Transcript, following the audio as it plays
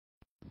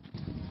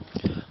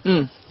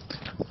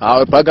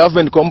Pa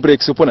government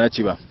complex upona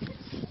chiba.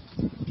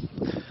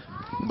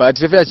 But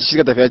fefe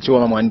achishika tafe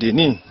achiwa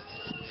mwandini.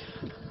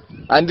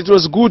 And it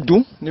was good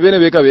to nivene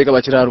weka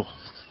bachiraro.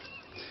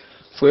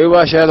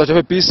 Fwewa shaya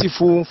tafe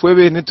peaceful,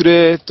 fwewe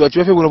niture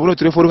tuachiwe buno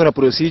ture foru na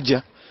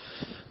procedure.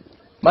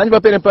 Manji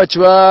bapene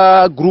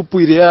pachiwa group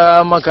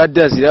iria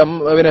makadas iria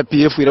bena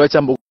PF iria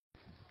bachambo.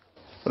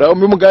 Ra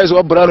mu guys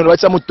wa Brown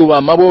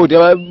bachamutuba mabo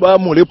ba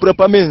mulepura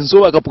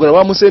pamenzo akapukira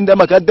bamusenda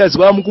makadas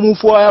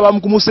bamukumufuaya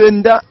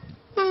bamukumusenda.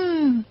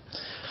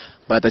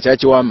 Bata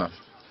chachi wama.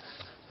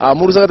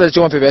 Muruza kata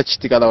choma pepe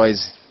achitika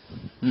otherwise.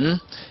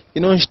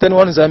 Ino nshitani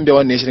wanu Zambia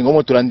wanu nation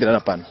ngomo tulandira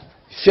napano.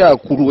 Fya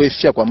kuruwe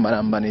fya kwa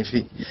maramba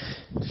nefi.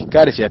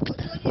 Kare fya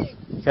pita.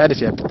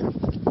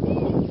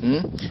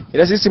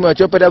 Ila system ya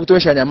chopa ya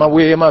kutosha nyama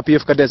we ma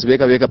PF kadas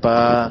weka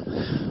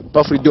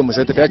pa freedom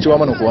sasa fya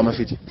choma no kwa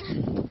mafiti.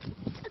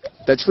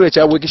 Tachifure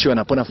cha wekishwa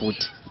napona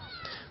futi.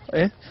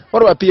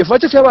 Waro PF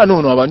acha fya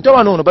banono abantu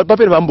abanono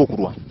papere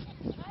bambokurwa.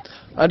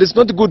 And it's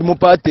not good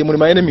mupate muri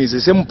my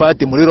enemies same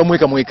party muriro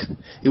mweka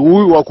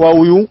uyu wakwa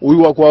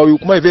uyu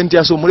kuma event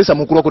yaso murisa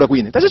mukuru kura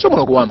kwine tacho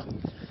chomo kwama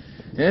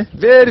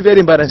very very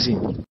embarrassing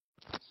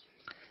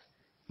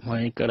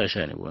my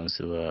karashani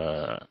once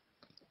wa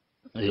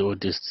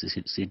oldest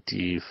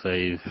city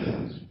 5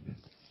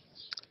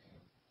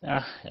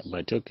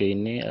 but okay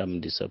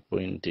I'm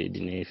disappointed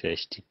in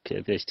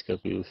fashtika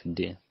ku youth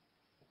day.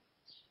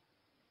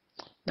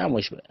 Now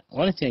much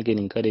one thing I can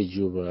encourage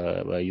you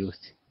by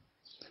youth.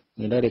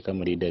 Ndare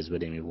kama leaders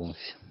bade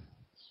mibumfi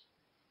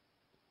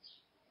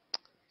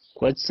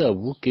kwatsa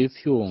buke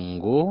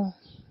fyongo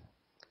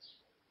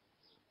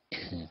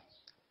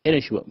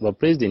ba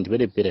president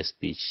bade pera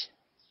speech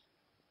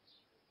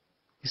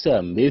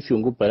isa mbe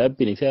fyongo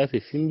parape ni fya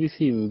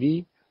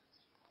fimbi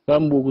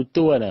kambu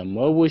kutoa na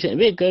mabosha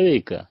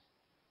weka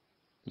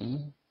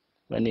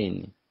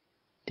baneni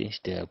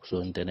tishita ya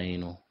kusonta na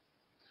ino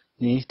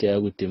nishita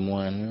ya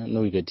kutemwana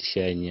no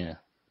ikatishanya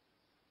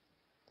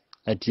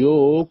ati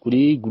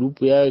kuri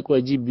group ya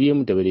kwa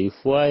GBM tabere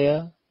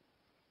ifwaya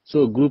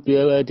so group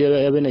ya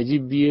bena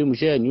GBM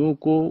shaya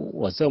nyuko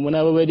wasamona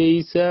ababare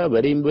isa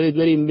bari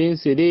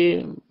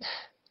imbensere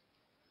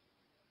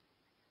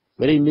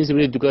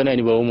dukana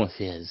ni ba home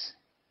affairs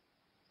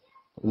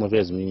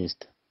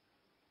minister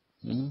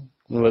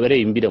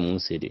mubare imbira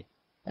munsere.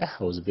 I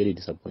was very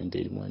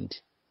disappointed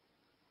Monday.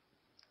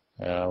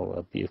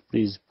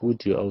 Please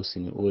put your house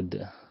in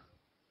order.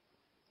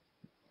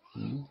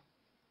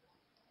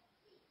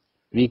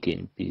 We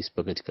can peace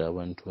pakatika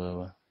abantu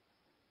aba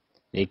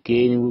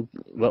ekeni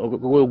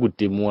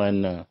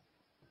kutemwana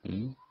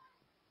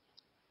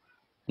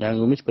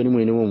nango michipani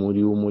mwene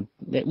muri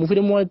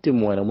mufire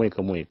mwatemwana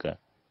mweka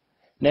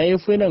na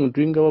yefena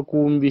ngutwinga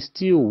wakumbi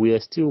still we are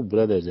still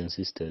brothers and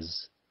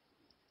sisters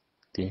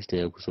tenshita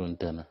ya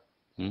kusontana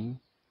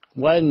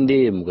one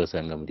day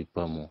mukasanga muri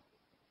pamo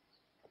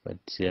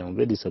but I'm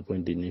very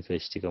disappointed in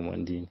fashtika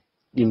mwandini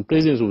in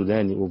presence of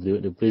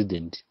the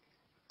president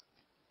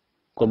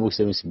kwamba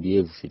kusemesi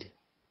behave fili.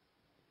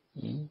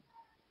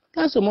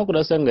 Kaso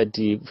mwakula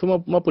sangati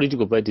ma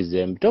political parties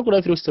yambi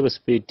twakula fili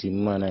kusiparticipate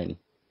ma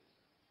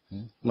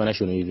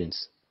national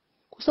events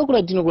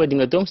kusakula dino kwa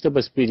dinga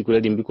participate kula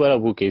limbi kwa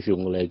labuke ifyo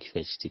ngola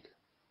kifashitika.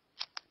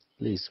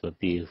 Please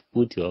papi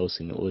put your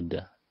house in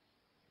order.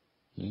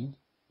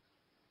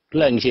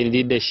 Tulangishe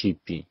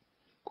leadership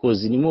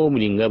cause ni mo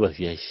mulingaba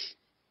vyashi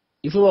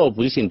ifo wa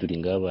opposition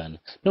tulingaba na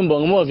nomba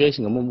ngomo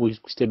vyashi ngamo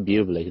kusita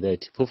behave like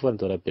that for fun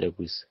torapera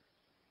kwisa.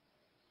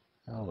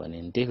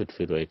 Wanendeho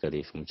tufero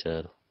ekalifu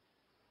mcharo.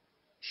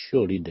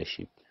 Show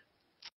leadership.